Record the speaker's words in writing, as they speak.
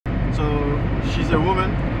So she's a woman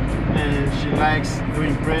and she likes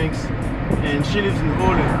doing pranks and she lives in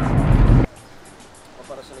Holland.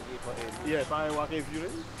 Yeah, para walk in view.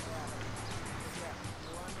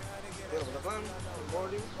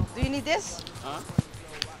 Do you need this? Huh?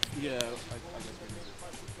 Yeah, I guess we need it.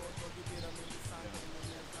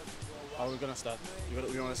 How are we gonna start? You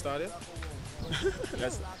wanna start it?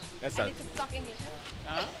 let's start.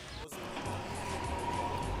 Huh?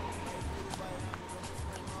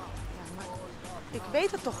 Ik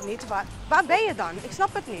weet het toch niet. Waar ben je dan? Ik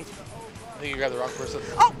snap het niet. I think you grabbed the wrong person.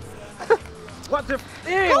 Oh! What the?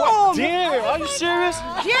 Kom! Damn! Are you serious?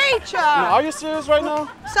 Jeetje! No, are you serious right now?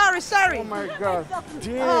 Sorry. Oh my god.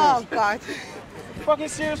 Damn. Oh god. Fucking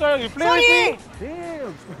serious right now? You play with me?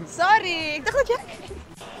 Damn. Sorry. Ik dacht dat jij...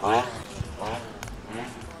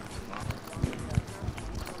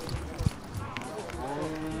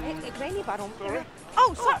 Ik weet niet waarom.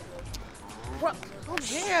 Oh, sorry. What? Oh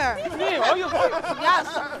dear. Damn, are you? Yeah,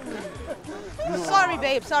 sorry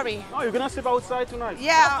babe, sorry. No, you're gonna sleep outside tonight.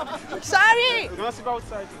 Yeah, sorry. You're gonna sleep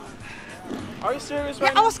outside tonight. Are you serious right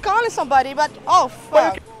Yeah, now? I was calling somebody, but oh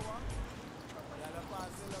fuck.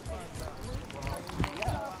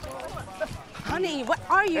 Honey, what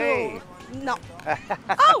are you? Hey. No.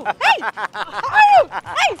 Oh, hey! How are you?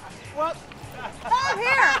 Hey! What? Oh,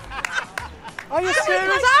 here. Are you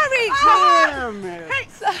serious? Sorry. Damn, man. Hey,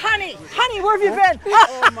 honey, where have you been?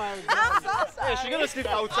 Oh my god. I'm so sorry. Yeah, she's gonna sleep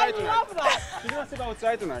outside tonight. She's gonna sleep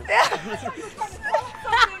outside tonight.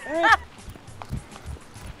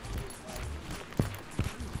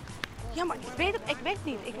 Ja, maar ik weet het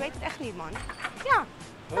niet. Ik weet het echt niet, man. Ja.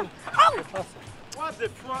 Oh! What the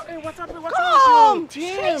fuck? Hey, what's up? What's Kom! up with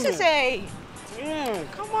you? Damn. Jezus, hé. Damn.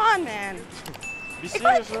 Come on, man. Be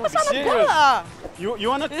serious, Ik man. was Be aan het serious. bellen. You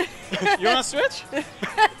wanna switch?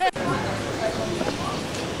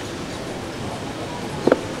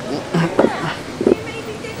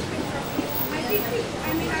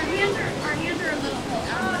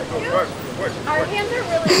 Our hands are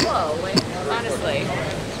really slow, like, honestly.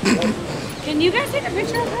 Can you guys take a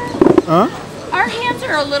picture of her? Huh? Our hands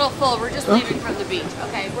are a little full. We're just leaving from the beach.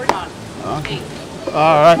 Okay, we're done. Thanks.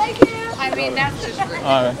 All right. Thank you. I mean, that's just rude.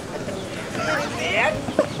 All right.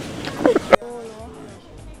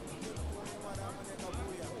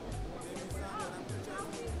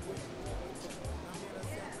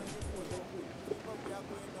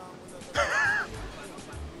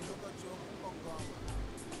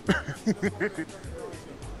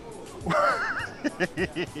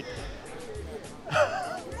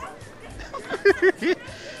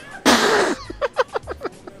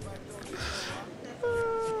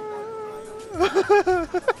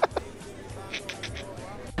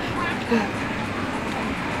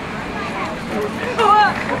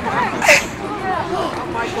 Oh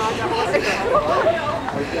my god, that was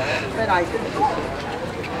but I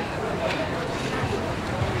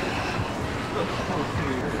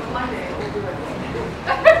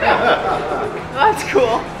That's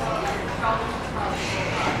cool.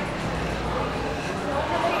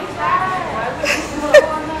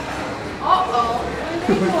 Uh-oh. Oh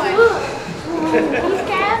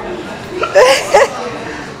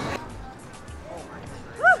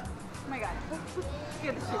my god.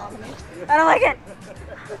 Scared the shit out of me. I don't like it.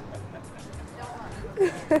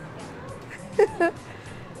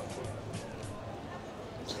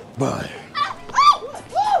 Bye.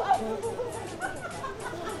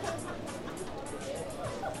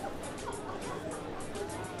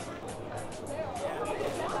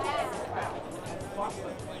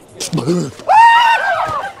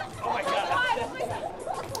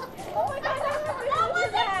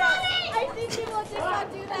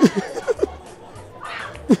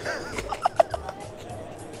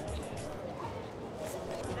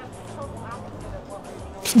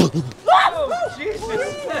 Oh,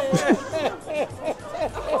 Jesus.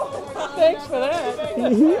 Thanks for that.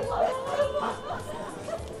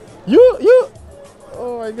 You.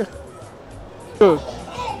 Oh my God.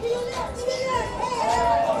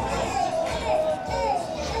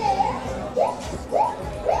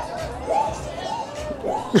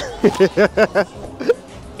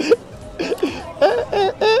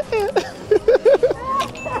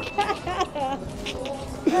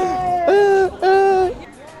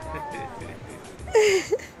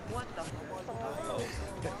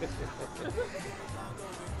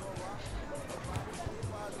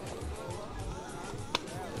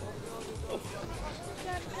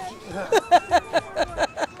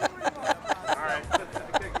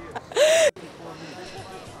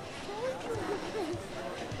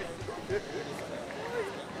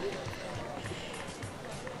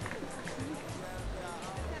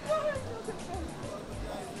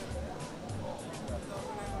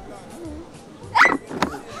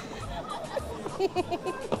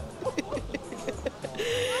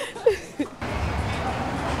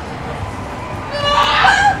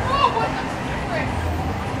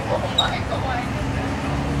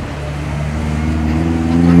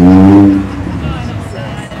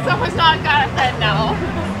 Someone's not got a head now.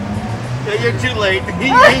 Yeah, you're too late. He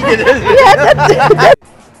did it. Yeah, that's it.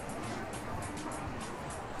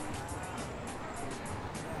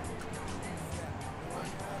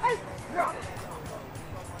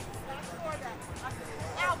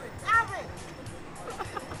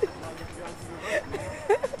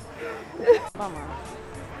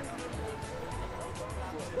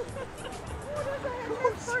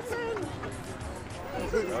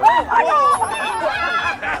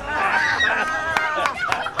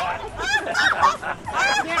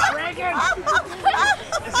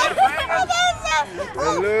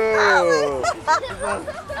 Hello.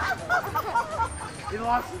 He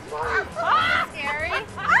lost his mind. Scary.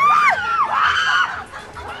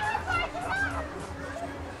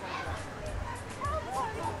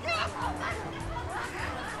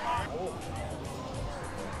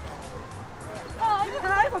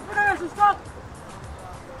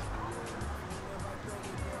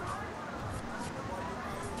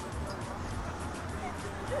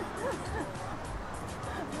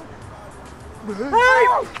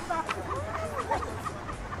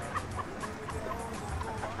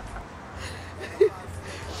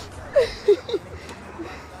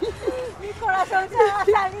 Mi corazón se va a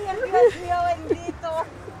salir, Dios mío bendito.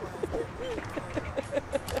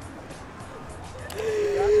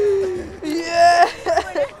 Yeah.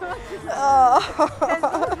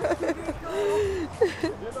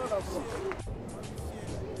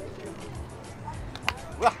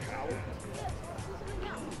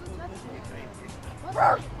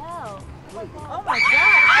 Oh my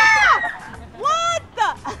God. What the?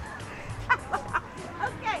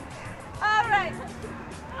 Okay. All right.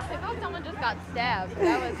 I feel like someone just got stabbed.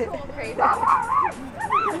 That was so crazy.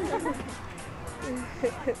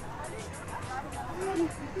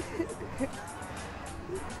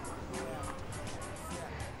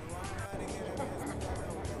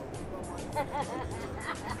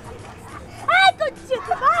 Ay,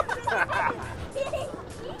 conchita madre.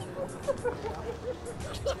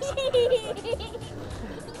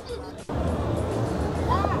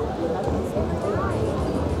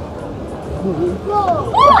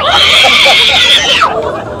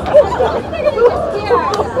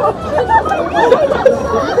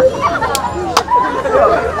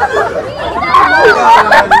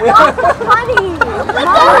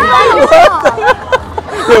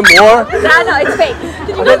 More? No, it's fake.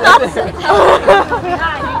 Did you look up? Good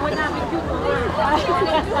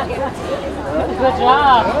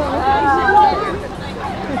job.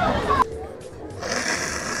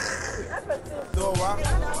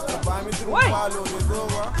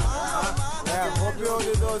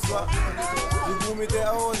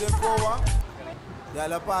 Ya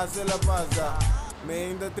la pasa.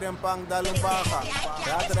 Me in de trempang dalang baka.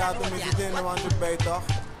 Rato mi si din naman yung bay toch.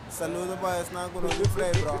 Saludo pa, es na kuno di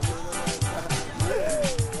play bro.